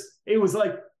 it was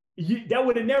like, that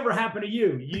would have never happened to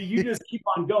you. You just keep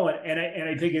on going. And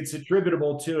I think it's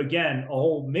attributable to, again, a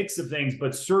whole mix of things,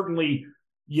 but certainly,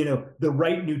 the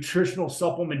right nutritional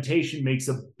supplementation makes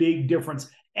a big difference.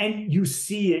 And you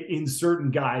see it in certain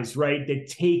guys, right, that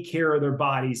take care of their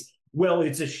bodies. Well,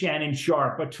 it's a Shannon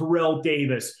Sharp, a Terrell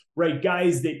Davis, right?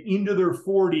 Guys that into their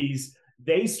 40s,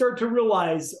 they start to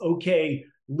realize, okay,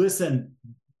 listen,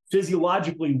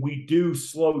 physiologically, we do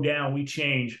slow down, we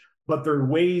change, but there are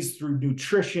ways through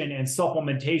nutrition and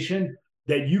supplementation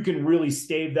that you can really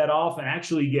stave that off and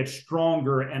actually get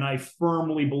stronger. And I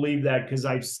firmly believe that because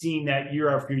I've seen that year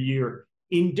after year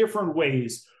in different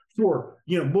ways. Sure,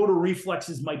 motor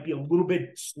reflexes might be a little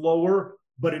bit slower,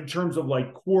 but in terms of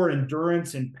like core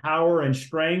endurance and power and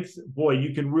strength, boy,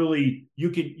 you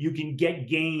can get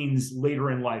gains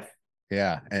later in life.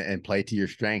 Yeah, and play to your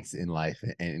strengths in life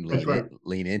and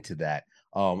lean into that.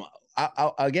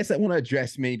 I guess I want to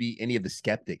address maybe any of the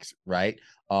skeptics, right?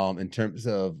 In terms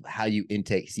of how you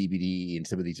intake CBD and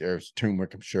some of these herbs,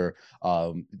 turmeric, I'm sure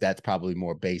that's probably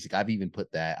more basic. I've even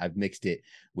I've mixed it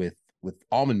with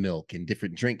almond milk and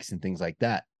different drinks and things like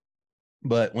that.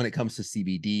 But when it comes to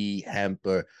CBD, hemp,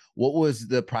 what was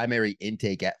the primary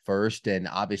intake at first? And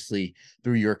obviously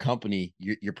through your company,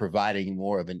 you're providing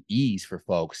more of an ease for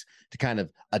folks to kind of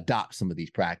adopt some of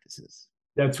these practices.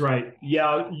 That's right.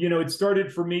 Yeah. It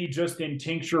started for me just in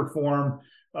tincture form,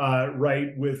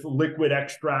 right, with liquid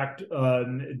extract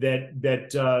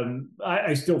that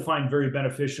I still find very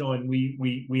beneficial. And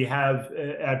we have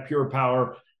at Pure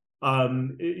Power,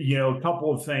 a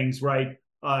couple of things, right?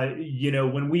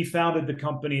 When we founded the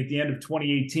company at the end of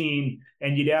 2018,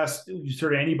 and you'd ask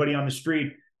sort of anybody on the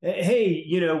street, hey,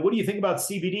 what do you think about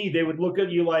CBD? They would look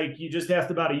at you like you just asked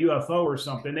about a UFO or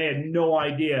something. They had no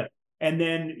idea. And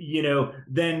then,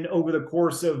 then over the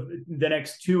course of the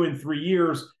next 2 and 3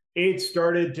 years, it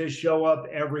started to show up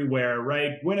everywhere,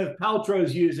 right? Gwyneth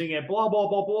Paltrow's using it, blah, blah,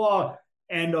 blah, blah.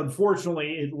 And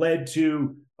unfortunately, it led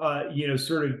to,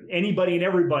 sort of anybody and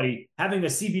everybody having a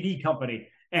CBD company.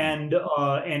 And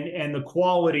the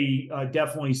quality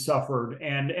definitely suffered.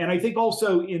 And I think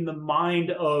also in the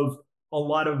mind of a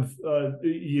lot of,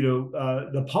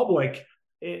 the public,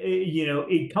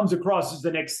 it comes across as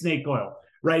the next snake oil,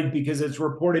 right? Because it's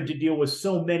reported to deal with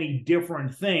so many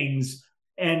different things.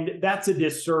 And that's a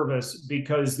disservice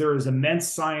because there is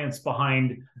immense science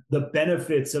behind the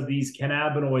benefits of these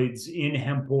cannabinoids in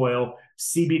hemp oil.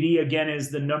 CBD, again, is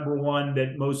the number one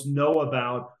that most know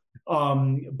about.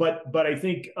 But I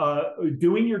think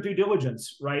doing your due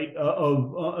diligence, right,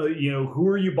 who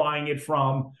are you buying it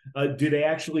from? Do they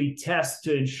actually test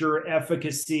to ensure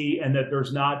efficacy and that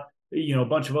there's not a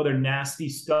bunch of other nasty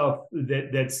stuff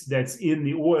that's in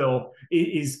the oil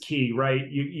is key, right?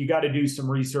 You got to do some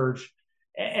research.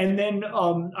 And then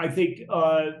I think,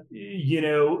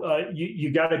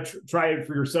 you got to try it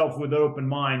for yourself with an open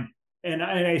mind. And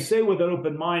I say with an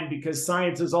open mind because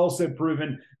science has also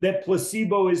proven that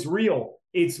placebo is real.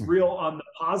 It's real on the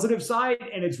positive side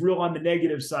and it's real on the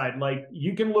negative side. Like,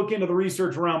 you can look into the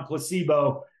research around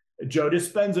placebo. Joe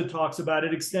Dispenza talks about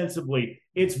it extensively.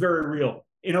 It's very real.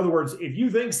 In other words, if you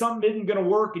think something isn't going to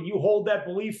work and you hold that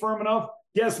belief firm enough,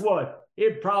 guess what?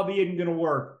 It probably isn't going to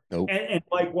work. Nope. And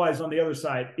likewise, on the other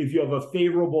side, if you have a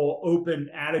favorable, open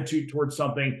attitude towards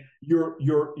something,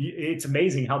 it's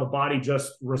amazing how the body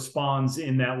just responds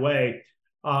in that way.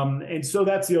 And so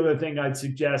that's the other thing I'd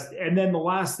suggest. And then the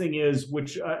last thing is,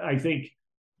 which I think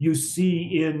you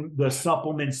see in the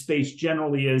supplement space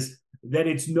generally, is that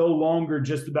it's no longer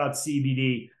just about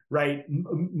CBD, right?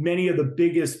 Many of the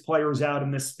biggest players out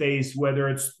in this space, whether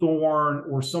it's Thorne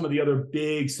or some of the other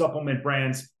big supplement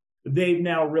brands, they've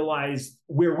now realized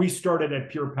where we started at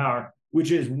Pure Power,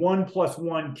 which is 1 +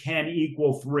 1 can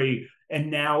equal 3. And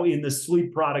now in the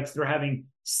sleep products, they're having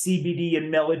CBD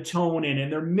and melatonin,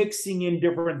 and they're mixing in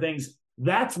different things.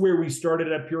 That's where we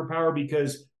started at Pure Power,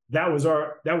 because that was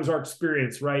our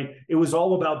experience, right? It was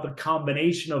all about the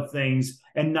combination of things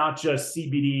and not just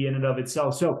CBD in and of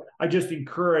itself. So I just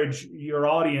encourage your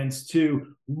audience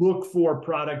to look for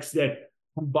products that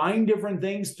combine different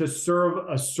things to serve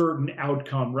a certain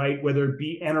outcome, right? Whether it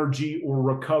be energy or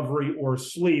recovery or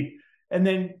sleep. And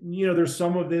then, there's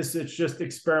some of this that's just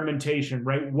experimentation,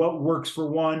 right? What works for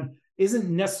one isn't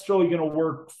necessarily going to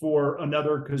work for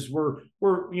another, because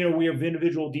we have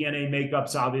individual DNA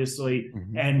makeups, obviously,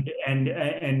 and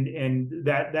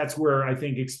that's where I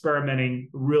think experimenting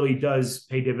really does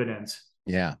pay dividends.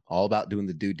 Yeah, all about doing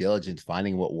the due diligence,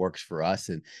 finding what works for us,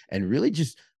 and really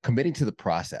just committing to the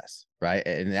process, right?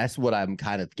 And that's what I'm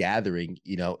kind of gathering.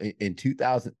 In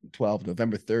 2012,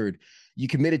 November 3rd, you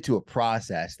committed to a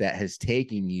process that has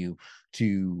taken you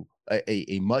to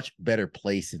a much better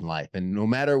place in life. And no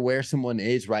matter where someone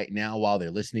is right now while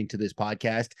they're listening to this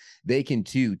podcast, they can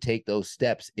too take those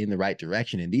steps in the right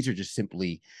direction. And these are just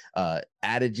simply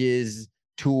adages,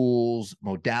 tools,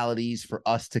 modalities for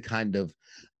us to kind of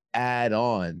add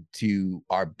on to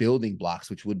our building blocks,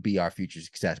 which would be our future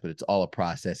success. But it's all a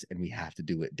process, and we have to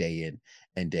do it day in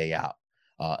and day out.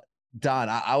 Don,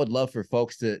 I would love for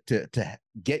folks to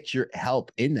get your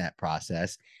help in that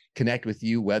process, connect with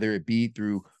you, whether it be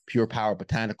through Pure Power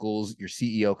Botanicals, your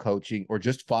CEO coaching, or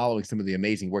just following some of the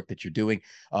amazing work that you're doing.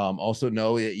 Also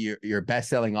know that you're a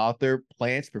best-selling author,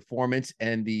 Plants, Performance,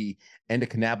 and the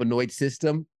Endocannabinoid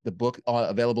System, the book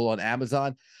available on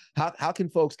Amazon. How can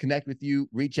folks connect with you,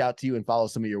 reach out to you, and follow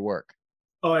some of your work?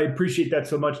 Oh, I appreciate that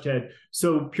so much, Ted.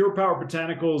 So Pure Power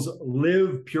Botanicals,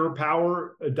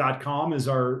 livepurepower.com is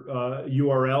our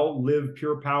URL,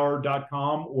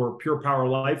 livepurepower.com, or Pure Power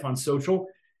Life on social.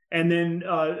 And then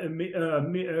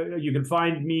you can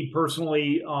find me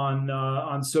personally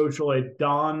on social at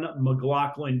Don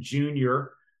McLaughlin Jr.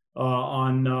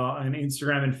 On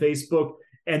Instagram and Facebook.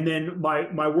 And then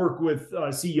my work with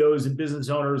CEOs and business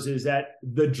owners is at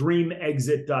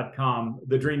thedreamexit.com,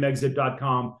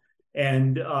 thedreamexit.com.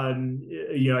 And I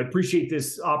appreciate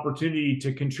this opportunity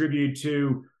to contribute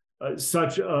to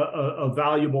such a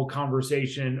valuable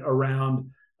conversation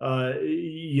around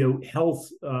health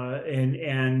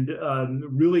and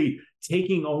really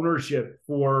taking ownership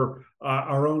for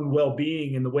our own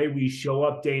well-being and the way we show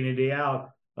up day in and day out.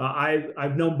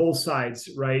 I've known both sides,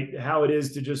 right? How it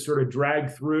is to just sort of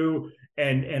drag through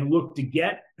and look to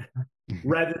get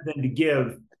rather than to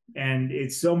give. And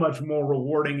it's so much more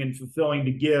rewarding and fulfilling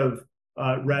to give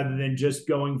rather than just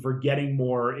going for getting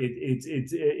more.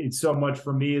 It's so much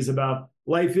for me is about,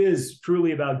 life is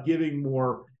truly about giving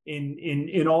more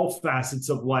in all facets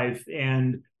of life.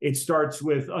 And it starts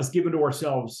with us giving to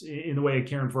ourselves in the way of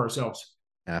caring for ourselves.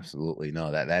 Absolutely.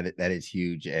 No, that is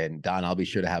huge. And Don, I'll be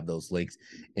sure to have those links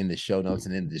in the show notes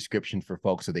and in the description for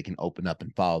folks so they can open up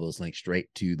and follow those links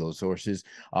straight to those sources.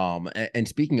 And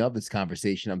speaking of this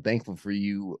conversation, I'm thankful for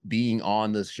you being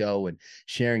on the show and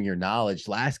sharing your knowledge.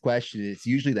 Last question, it's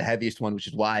usually the heaviest one, which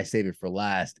is why I save it for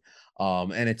last.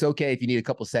 And it's okay if you need a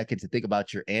couple seconds to think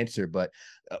about your answer, but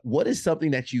what is something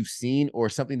that you've seen or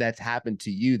something that's happened to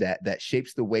you that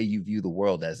shapes the way you view the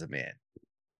world as a man?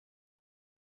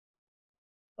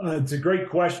 It's a great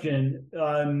question.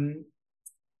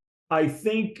 I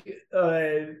think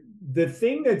the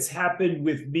thing that's happened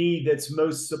with me that's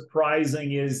most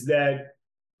surprising is that,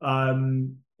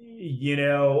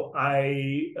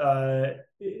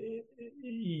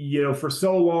 for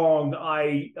so long,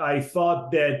 I thought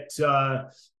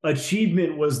that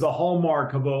achievement was the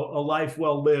hallmark of a life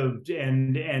well lived.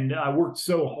 And I worked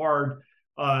so hard,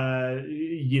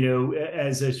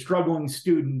 as a struggling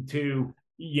student to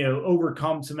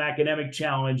overcome some academic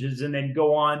challenges and then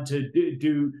go on to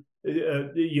do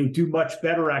much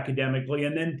better academically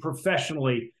and then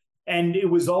professionally. And it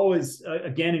was always,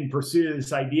 again, in pursuit of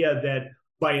this idea that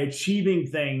by achieving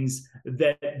things,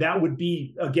 that would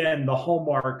be, again, the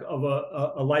hallmark of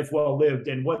a life well lived.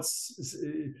 And what's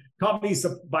caught me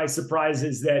by surprise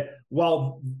is that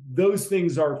while those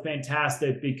things are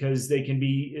fantastic because they can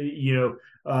be,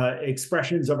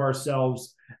 expressions of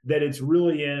ourselves, that it's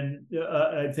really in,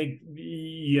 I think,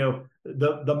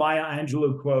 the Maya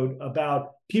Angelou quote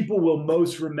about people will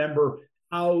most remember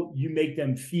how you make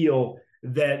them feel.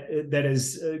 That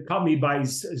has caught me by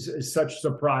such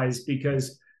surprise,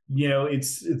 because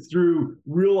it's through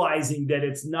realizing that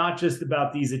it's not just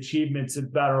about these achievements, it's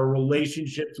about our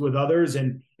relationships with others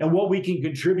and what we can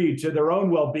contribute to their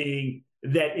own well-being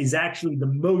that is actually the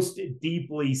most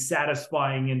deeply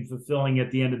satisfying and fulfilling at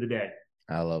the end of the day.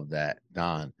 I love that,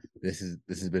 Don. This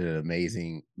has been an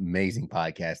amazing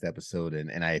podcast episode,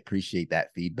 and I appreciate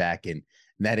that feedback and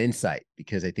that insight,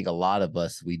 because I think a lot of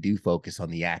us, we do focus on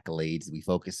the accolades, we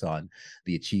focus on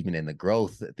the achievement and the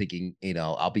growth, thinking,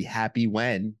 I'll be happy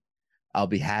when,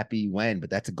 but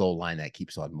that's a goal line that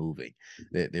keeps on moving.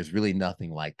 There's really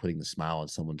nothing like putting the smile on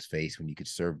someone's face when you could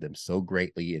serve them so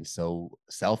greatly and so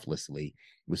selflessly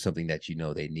with something that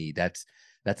they need. That's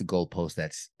a goalpost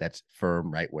that's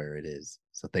firm right where it is.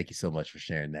 So thank you so much for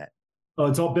sharing that. Oh,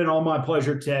 it's all been all my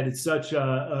pleasure, Ted. It's such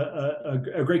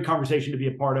a great conversation to be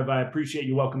a part of. I appreciate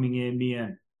you welcoming me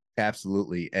in.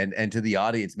 Absolutely. And to the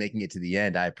audience making it to the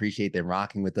end, I appreciate them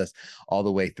rocking with us all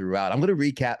the way throughout. I'm going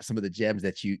to recap some of the gems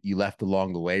that you left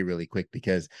along the way really quick,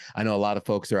 because I know a lot of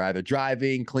folks are either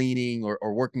driving, cleaning,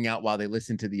 or working out while they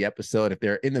listen to the episode. If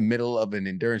they're in the middle of an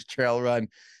endurance trail run,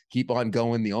 keep on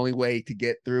going. The only way to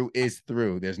get through is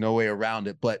through. There's no way around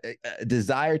it. But a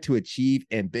desire to achieve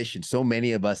ambition. So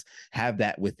many of us have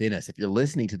that within us. If you're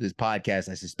listening to this podcast,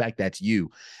 I suspect that's you.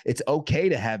 It's okay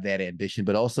to have that ambition,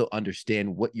 but also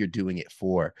understand what you're doing it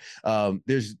for.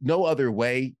 There's no other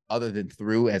way other than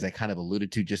through, as I kind of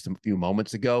alluded to just a few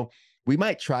moments ago. We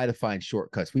might try to find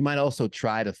shortcuts. We might also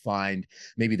try to find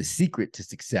maybe the secret to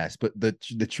success. But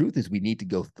the truth is we need to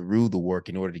go through the work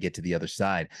in order to get to the other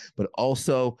side. But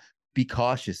also be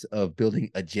cautious of building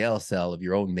a jail cell of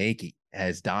your own making,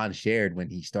 as Don shared when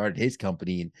he started his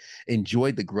company, and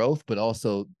enjoyed the growth, but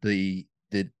also the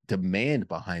demand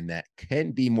behind that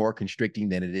can be more constricting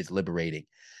than it is liberating.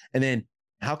 And then,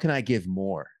 how can I give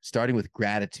more? Starting with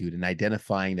gratitude and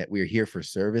identifying that we're here for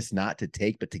service, not to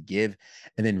take, but to give,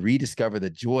 and then rediscover the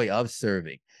joy of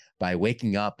serving by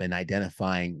waking up and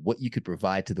identifying what you could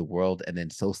provide to the world, and then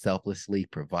so selflessly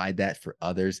provide that for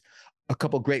others. A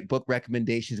couple great book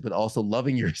recommendations, but also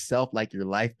loving yourself like your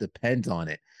life depends on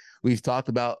it. We've talked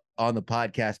about on the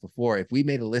podcast before, if we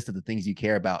made a list of the things you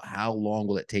care about, how long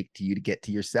will it take to you to get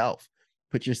to yourself?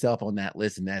 Put yourself on that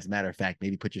list. And as a matter of fact,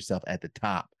 maybe put yourself at the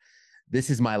top. This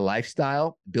is my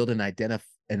lifestyle. Build an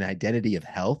identity of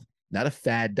health, not a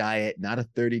fad diet, not a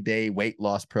 30-day weight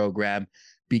loss program.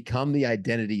 Become the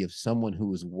identity of someone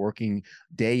who is working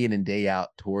day in and day out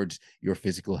towards your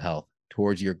physical health,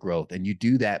 towards your growth. And you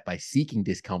do that by seeking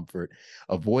discomfort,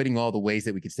 avoiding all the ways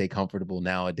that we can stay comfortable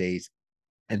nowadays.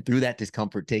 And through that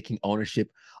discomfort, taking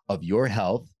ownership of your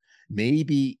health,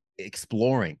 maybe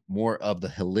exploring more of the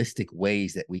holistic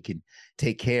ways that we can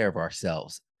take care of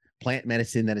ourselves. Plant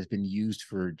medicine that has been used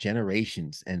for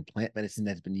generations, and plant medicine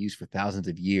that's been used for thousands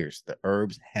of years, the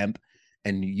herbs, hemp,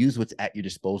 and use what's at your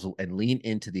disposal and lean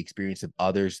into the experience of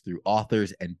others through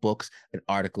authors and books and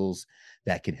articles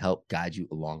that can help guide you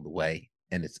along the way.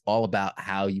 And it's all about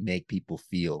how you make people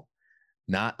feel,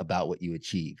 not about what you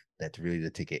achieve. That's really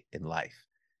the ticket in life.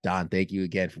 Don, thank you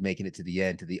again for making it to the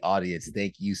end. To the audience,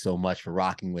 thank you so much for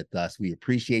rocking with us. We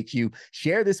appreciate you.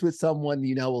 Share this with someone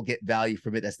you know will get value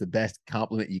from it. That's the best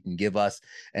compliment you can give us.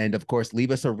 And of course,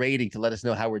 leave us a rating to let us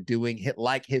know how we're doing. Hit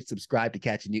like, hit subscribe to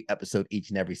catch a new episode each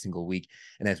and every single week.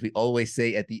 And as we always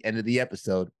say at the end of the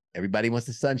episode, everybody wants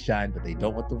the sunshine, but they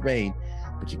don't want the rain.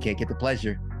 But you can't get the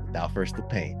pleasure without first the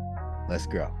pain. Let's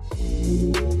grow.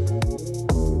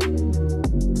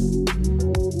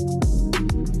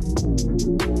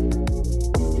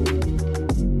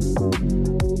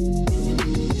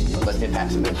 Let's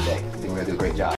impact some good today. I think we're going to do a great job.